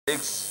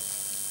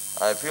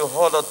I feel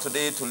honored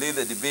today to lead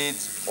the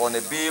debate on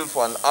a bill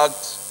for an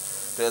act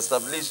to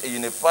establish a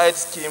unified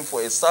scheme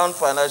for a sound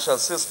financial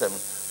system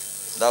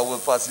that will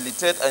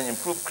facilitate and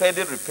improve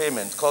credit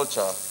repayment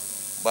culture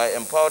by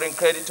empowering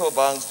creditor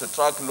banks to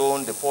track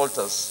loan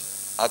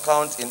defaulters'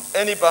 accounts in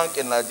any bank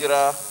in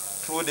Nigeria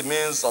through the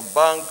means of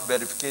bank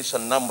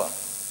verification number.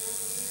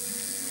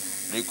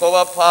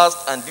 Recover past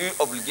and due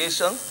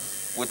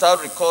obligations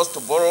without recourse to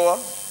borrower,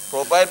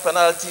 provide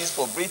penalties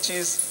for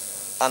breaches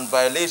and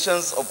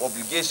violations of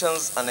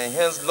obligations, and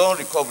enhance loan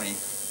recovery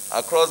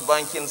across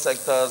banking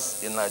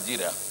sectors in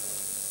Nigeria,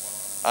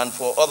 and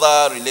for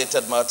other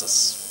related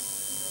matters.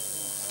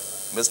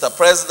 Mr.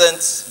 President,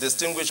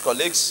 distinguished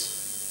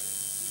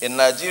colleagues, in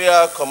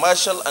Nigeria,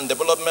 commercial and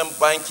development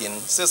banking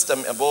system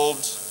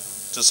evolved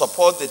to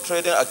support the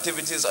trading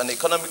activities and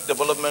economic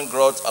development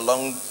growth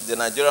along the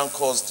Nigerian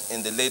coast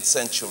in the late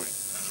century.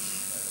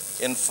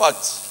 In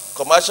fact,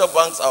 commercial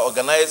banks are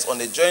organized on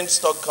a joint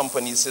stock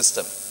company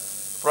system,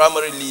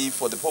 primarily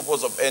for the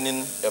purpose of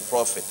earning a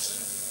profit.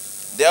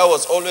 There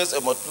was always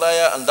a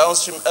multiplier and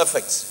downstream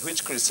effect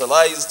which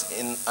crystallized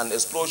in an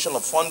explosion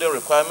of funding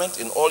requirement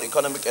in all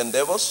economic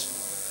endeavors.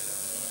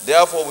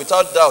 Therefore,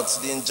 without doubt,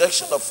 the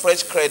injection of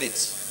fresh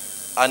credit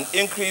and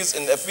increase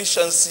in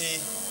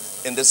efficiency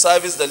in the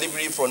service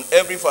delivery from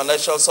every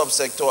financial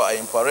subsector are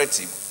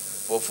imperative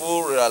for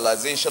full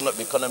realization of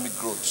economic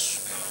growth.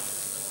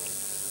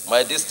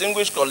 My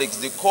distinguished colleagues,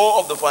 the core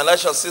of the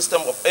financial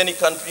system of any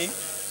country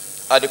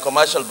are the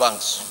commercial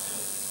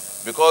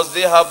banks, because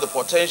they have the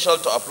potential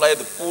to apply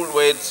the full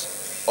weight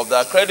of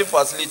their credit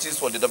facilities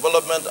for the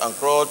development and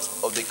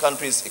growth of the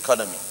country's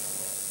economy.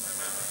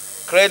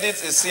 Credit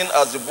is seen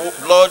as the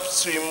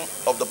bloodstream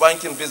of the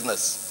banking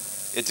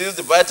business. It is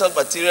the vital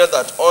material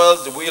that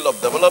oils the wheel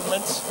of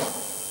development.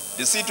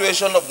 The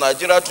situation of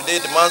Nigeria today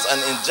demands an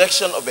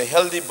injection of a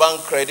healthy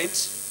bank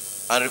credit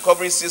and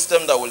recovery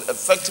system that will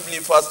effectively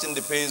fasten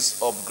the pace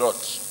of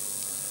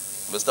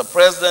growth. Mr.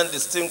 President,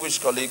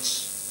 distinguished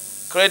colleagues,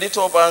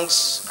 Creditors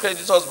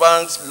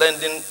banks'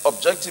 lending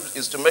objective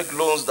is to make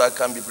loans that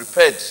can be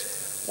prepaid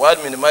while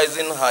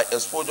minimizing high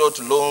exposure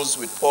to loans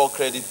with poor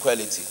credit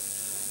quality.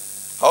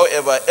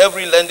 However,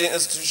 every lending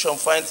institution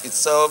finds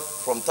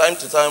itself from time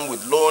to time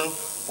with loan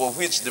for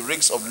which the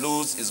risk of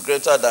lose is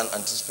greater than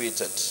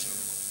anticipated.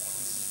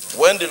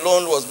 When the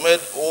loan was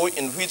made or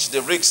in which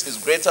the risk is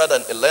greater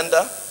than a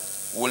lender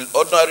will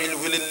ordinarily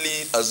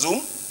willingly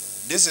assume,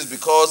 this is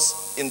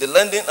because in the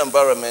lending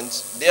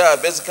environment, there are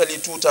basically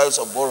two types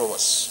of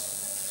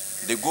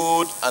borrowers, the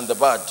good and the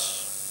bad.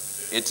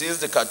 It is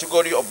the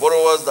category of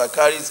borrowers that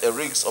carries a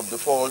risk of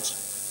default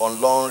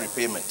on loan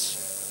repayment.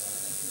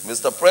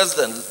 Mr.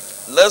 President,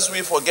 lest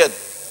we forget,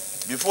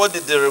 before the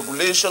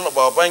deregulation of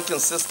our banking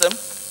system,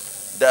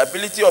 the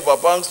ability of our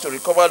banks to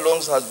recover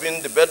loans has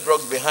been the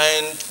bedrock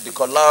behind the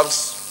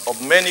collapse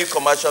of many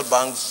commercial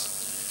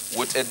banks,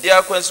 with a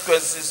dire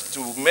consequences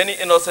to many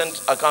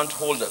innocent account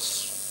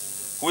holders,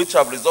 which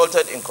have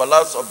resulted in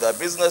collapse of their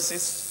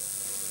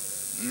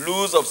businesses,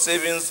 loss of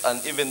savings,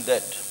 and even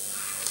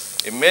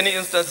death. In many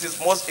instances,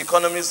 most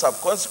economies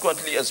have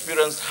consequently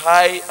experienced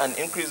high and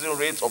increasing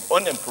rates of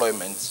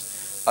unemployment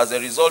as a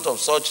result of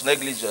such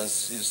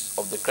negligences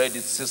of the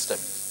credit system.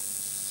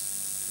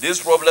 These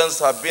problems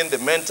have been the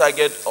main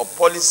target of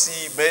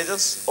policy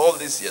measures all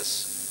these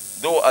years,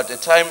 though at the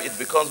time it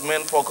becomes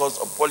main focus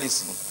of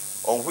policy,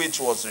 on which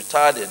was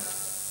retarded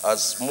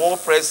as more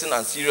pressing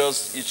and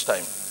serious each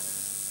time.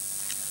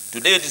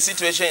 Today, the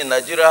situation in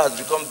Nigeria has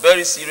become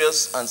very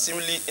serious and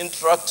seemingly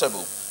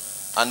intractable,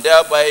 and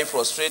thereby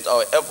frustrate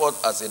our effort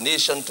as a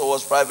nation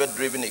towards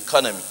private-driven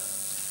economy,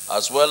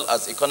 as well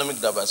as economic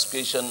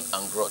diversification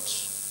and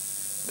growth.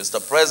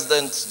 Mr.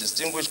 President,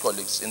 distinguished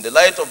colleagues, in the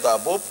light of the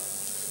above,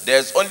 there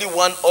is only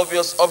one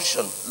obvious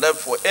option left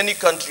for any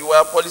country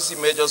where policy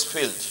measures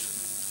failed,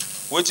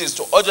 which is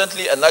to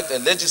urgently enact a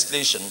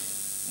legislation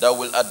that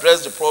will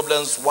address the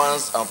problems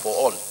once and for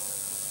all.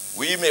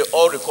 We may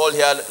all recall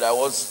here there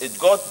was a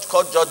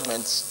court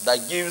judgment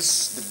that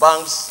gives the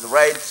banks the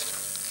right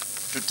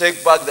to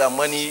take back their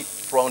money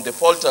from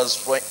defaulters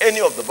from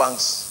any of the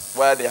banks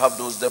where they have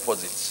those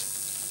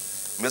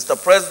deposits.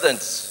 Mr. President,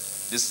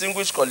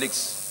 distinguished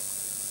colleagues,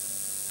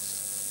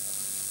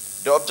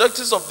 the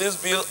objectives of this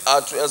bill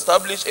are to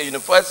establish a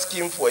unified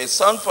scheme for a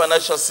sound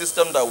financial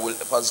system that will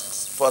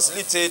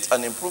facilitate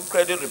and improve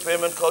credit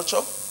repayment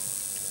culture,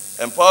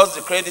 empowers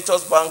the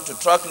creditors bank to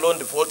track loan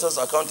defaulters'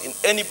 account in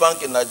any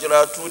bank in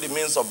Nigeria through the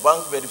means of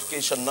bank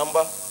verification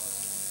number,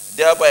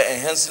 thereby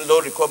enhancing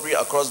loan recovery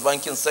across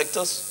banking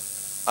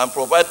sectors, and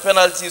provide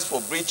penalties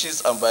for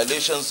breaches and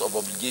violations of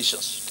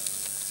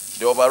obligations.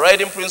 The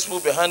overriding principle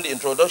behind the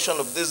introduction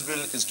of this bill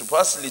is to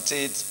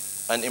facilitate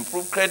and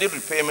improve credit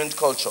repayment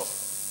culture,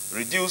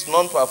 reduce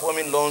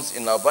non-performing loans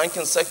in our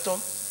banking sector,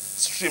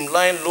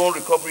 streamline loan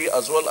recovery,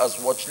 as well as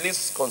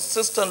watchlist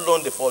consistent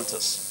loan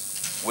defaulters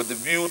with the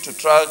view to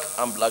track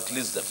and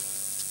blacklist them.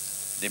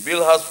 The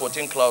bill has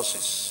 14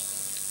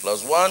 clauses.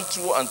 Clause 1,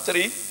 2, and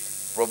 3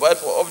 provide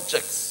for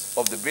objects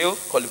of the bill,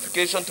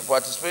 qualification to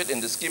participate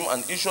in the scheme,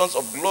 and issuance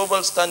of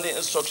global standing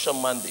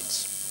instruction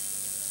mandates.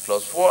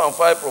 Clause 4 and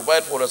 5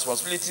 provide for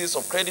responsibilities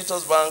of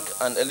creditors' bank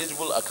and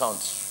eligible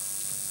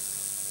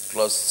accounts.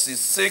 Clause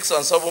 6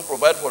 and 7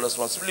 provide for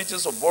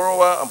responsibilities of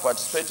borrower and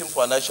participating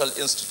financial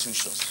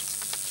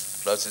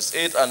institutions. Clauses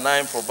 8 and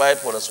 9 provide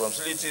for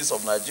responsibilities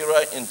of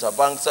Nigeria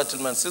Interbank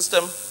Settlement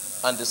System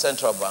and the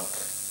Central Bank.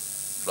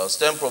 Clause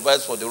 10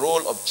 provides for the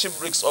role of Chief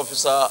Risk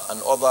Officer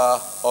and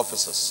other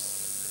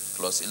officers.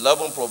 Clause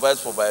 11 provides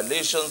for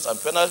violations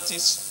and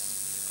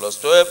penalties. Clause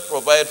 12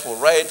 provides for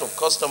right of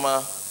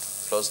customer.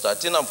 Clause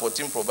 13 and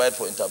 14 provide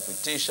for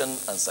interpretation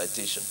and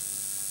citation.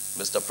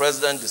 Mr.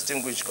 President,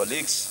 distinguished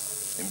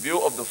colleagues, in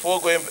view of the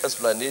foregoing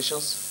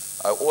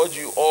explanations, I urge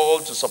you all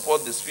to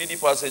support the speedy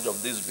passage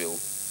of this bill.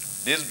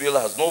 This bill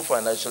has no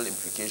financial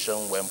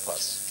implication when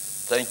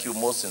passed. Thank you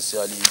most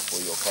sincerely for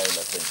your kind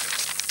attention.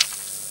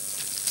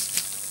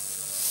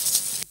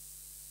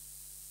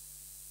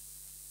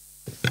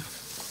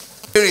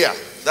 Area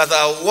that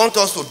I want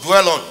us to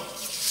dwell on,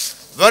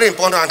 very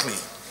importantly,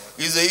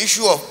 is the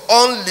issue of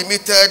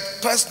unlimited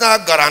personal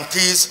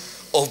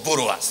guarantees of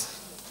borrowers.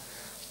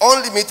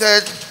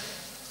 Unlimited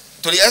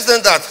to the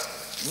extent that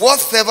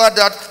whatever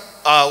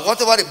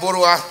the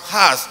borrower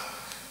has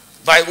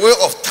by way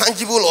of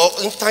tangible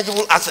or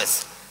intangible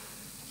assets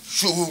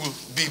should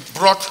be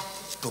brought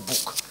to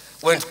book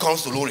when it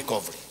comes to loan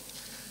recovery.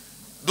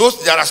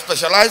 There are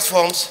specialized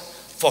firms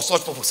for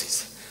such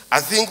purposes.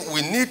 I think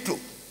we need to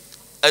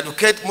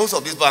educate most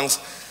of these banks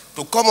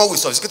to come up with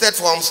sophisticated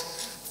forms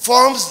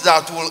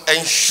that will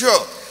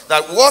ensure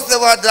that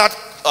whatever that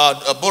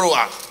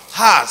borrower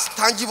has,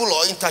 tangible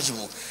or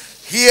intangible,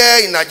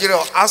 here in Nigeria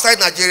or outside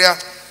Nigeria,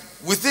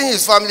 within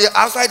his family,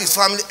 outside his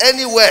family,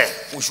 anywhere,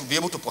 we should be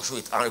able to pursue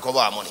it and recover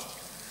our money.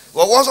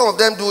 But what some of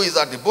them do is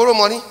that they borrow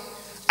money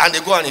and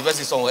they go and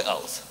invest it somewhere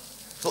else.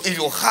 So if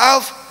you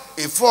have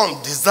a firm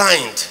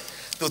designed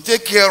to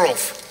take care of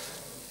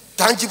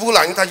tangible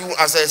and intangible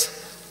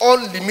assets,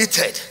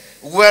 unlimited,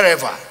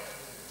 wherever,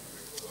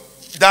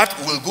 that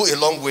will go a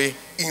long way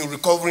in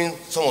recovering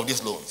some of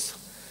these loans.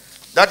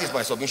 That is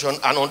my submission,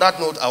 and on that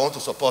note, I want to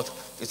support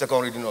the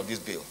second reading of this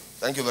bill.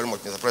 Thank you very much,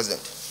 Mr.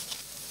 President.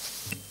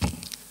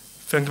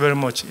 Thank you very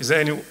much. Is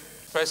there any?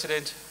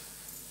 President,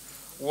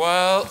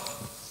 while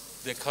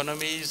the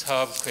economies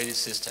have credit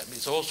system,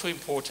 it's also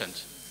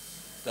important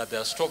that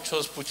there are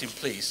structures put in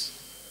place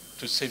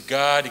to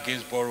safeguard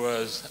against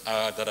borrowers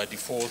that are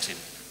defaulting.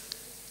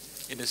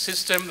 In a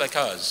system like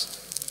ours,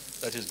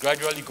 that is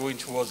gradually going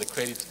towards a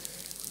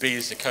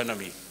credit-based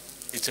economy,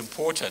 it's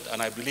important,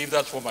 and I believe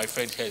that's what my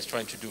friend here is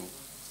trying to do,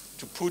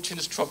 to put in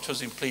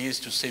structures in place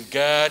to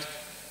safeguard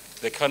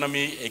the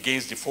economy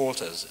against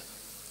defaulters.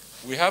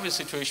 We have a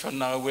situation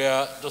now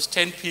where just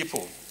 10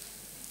 people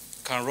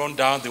can run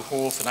down the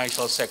whole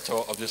financial sector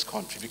of this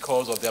country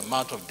because of the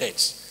amount of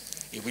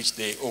debts in which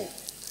they owe.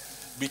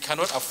 We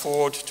cannot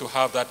afford to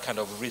have that kind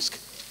of risk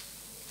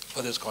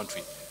for this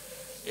country.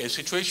 A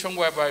situation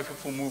whereby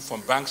people move from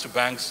banks to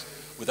banks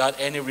without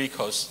any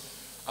recourse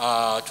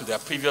to their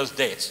previous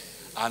debt,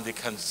 and they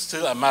can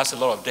still amass a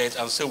lot of debt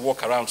and still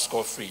walk around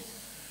scot-free,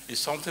 is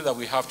something that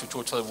we have to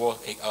totally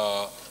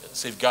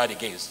safeguard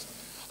against.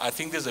 I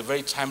think this is a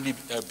very timely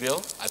bill.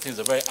 I think it's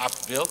a very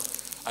apt bill.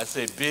 I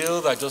say a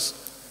bill that just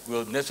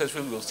will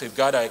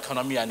safeguard our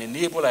economy and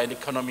enable our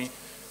economy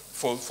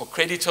for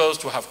creditors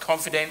to have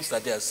confidence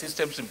that there are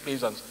systems in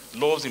place and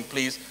laws in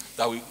place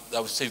that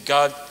will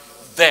safeguard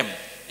them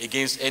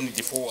against any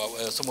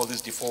some of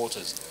these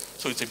defaulters.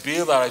 So it's a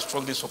bill that I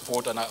strongly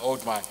support, and I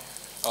urge my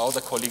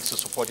other colleagues to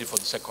support it for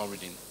the second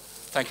reading.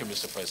 Thank you,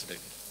 Mr. President.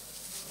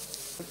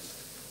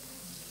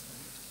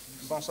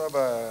 Sponsored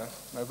by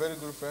my very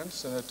good friend,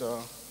 Senator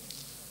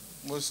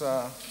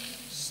Musa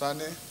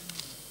Sani.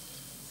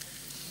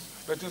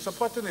 But in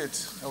supporting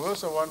it, I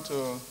also want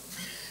to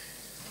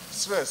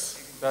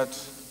stress that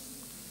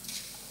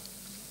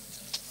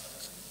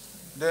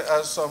there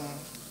are some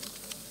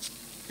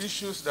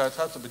issues that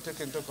have to be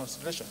taken into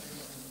consideration,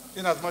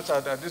 in as much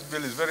as that this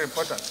bill is very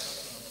important.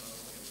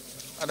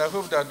 And I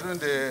hope that during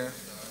the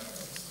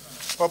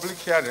public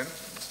hearing,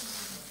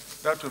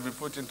 that will be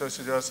put into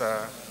serious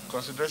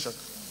consideration.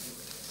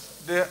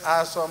 There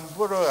are some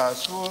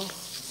borrowers who,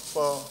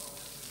 for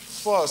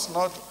force,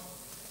 not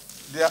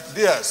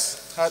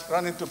theirs, had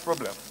run into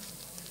problem.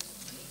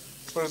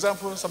 For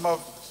example, some of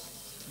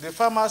the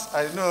farmers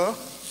I know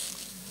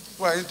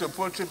who are into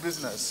poultry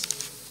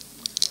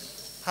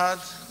business had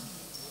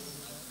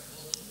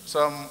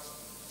some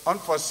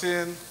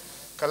unforeseen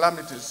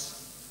calamities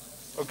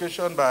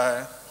occasioned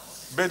by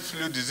bird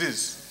flu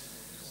disease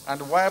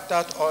and wiped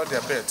out all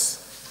their birds.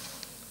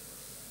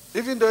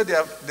 Even though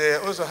they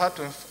also had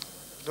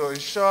to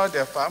insure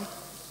their farm,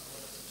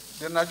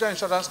 the Nigerian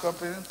insurance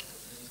company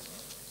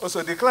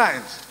also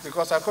declined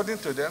because, according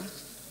to them,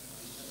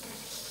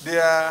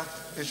 their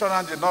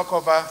insurance did not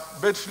cover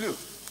bird flu.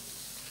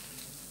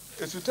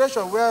 A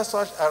situation where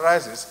such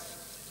arises,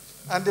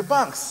 and the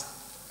banks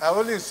are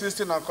only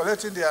insisting on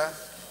collecting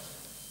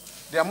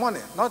their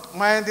money, not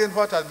minding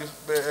what has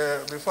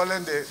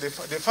befallen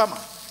the farmer.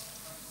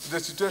 The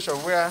situation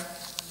where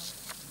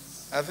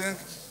I think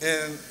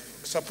in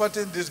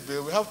supporting this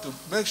bill, we have to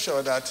make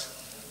sure that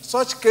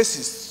such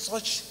cases,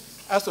 such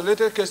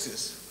isolated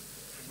cases,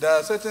 there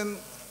are certain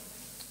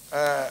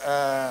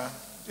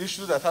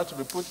issues that have to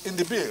be put in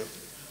the bill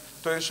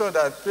to ensure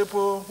that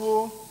people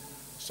who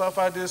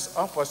suffer these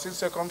unforeseen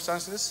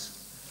circumstances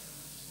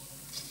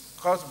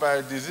caused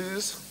by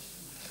disease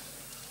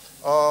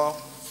or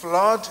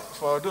flood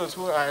for those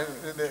who are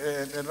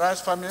in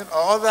rice famine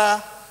or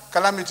other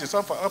calamities,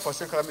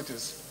 unforeseen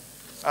calamities,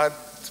 are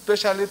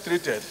specially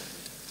treated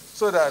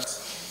so that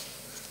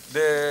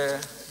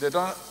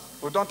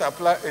we don't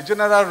apply a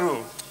general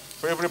rule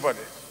for everybody.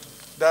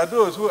 There are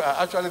those who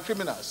are actually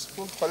criminals,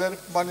 who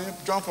collect money,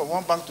 jump from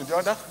one bank to the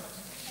other.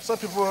 Some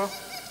people,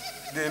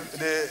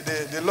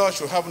 the law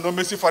should have no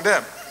mercy for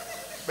them.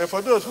 But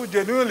for those who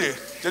genuinely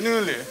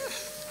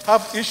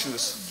have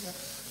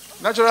issues,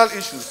 natural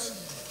issues,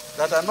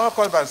 that are not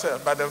caused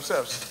by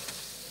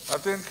themselves, I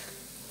think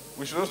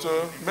we should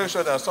also make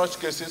sure that such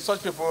cases,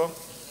 such people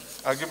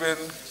are given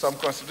some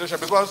consideration,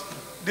 because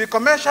the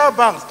commercial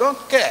banks don't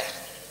care.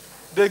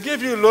 They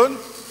give you loan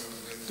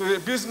to a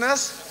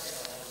business,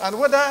 and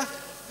whether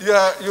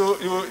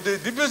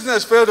the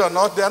business failed or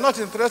not, they are not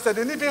interested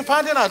in even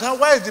finding out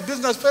why is the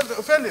business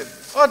failing.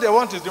 All they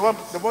want is they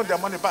want their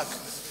money back.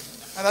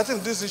 And I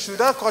think this issue,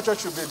 that culture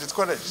should be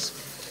discouraged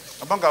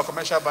among our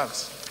commercial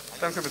banks.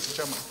 Thank you, Mr.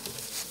 Chairman.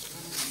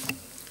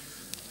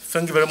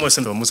 Thank you very much,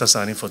 Senator Musa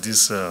Sani, for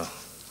this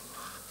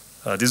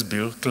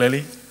bill.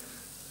 Clearly,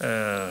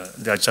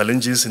 there are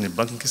challenges in the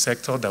banking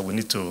sector that we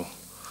need to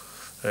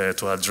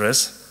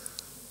address.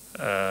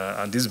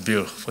 And this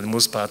bill, for the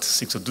most part,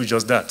 seeks to do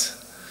just that.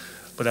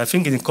 But I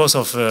think in the course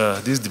of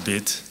this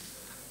debate,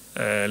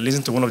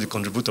 listening to one of the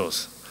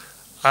contributors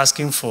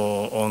asking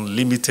for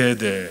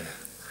unlimited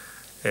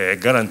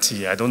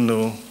guarantee, I don't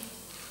know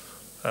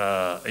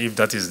if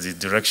that is the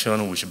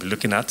direction we should be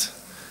looking at,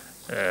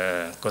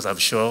 because I'm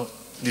sure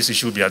this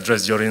issue will be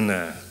addressed during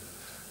the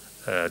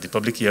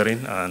public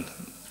hearing and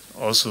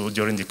also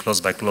during the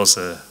clause-by-clause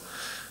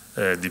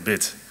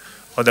debate.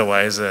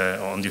 Otherwise,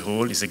 on the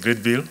whole, it's a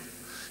great bill.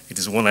 It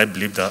is one I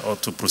believe that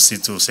ought to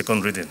proceed to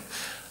second reading.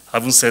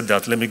 Having said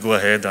that, let me go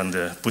ahead and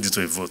put it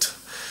to a vote.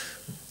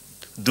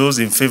 Those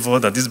in favor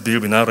that this bill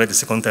be now read the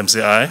second time,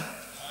 say aye. Aye.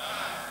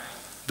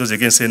 Those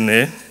against, say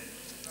nay.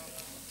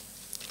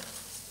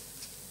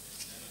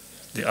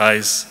 The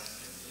ayes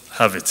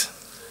have it.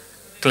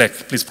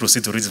 Clerk, please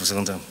proceed to read it for the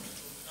second time.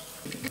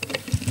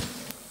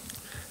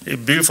 A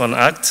bill for an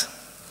act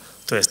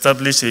to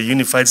establish a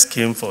unified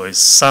scheme for a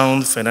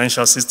sound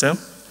financial system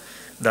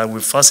that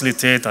will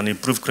facilitate and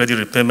improve credit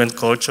repayment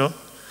culture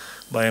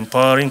by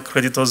empowering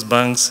creditors'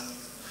 banks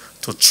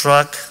to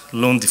track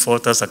loan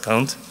defaulters'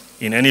 account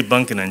in any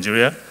bank in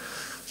Nigeria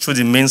through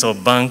the means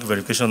of bank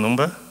verification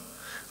number,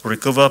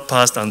 recover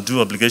past and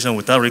due obligation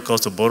without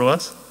recourse to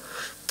borrowers,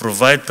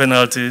 provide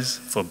penalties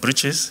for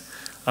breaches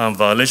and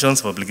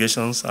violations of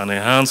obligations, and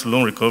enhance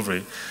loan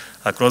recovery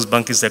across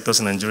banking sectors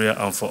in Nigeria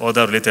and for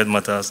other related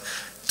matters,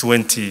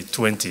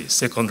 2020.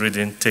 Second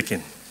reading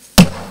taken.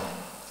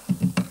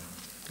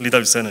 Leader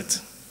of the Senate.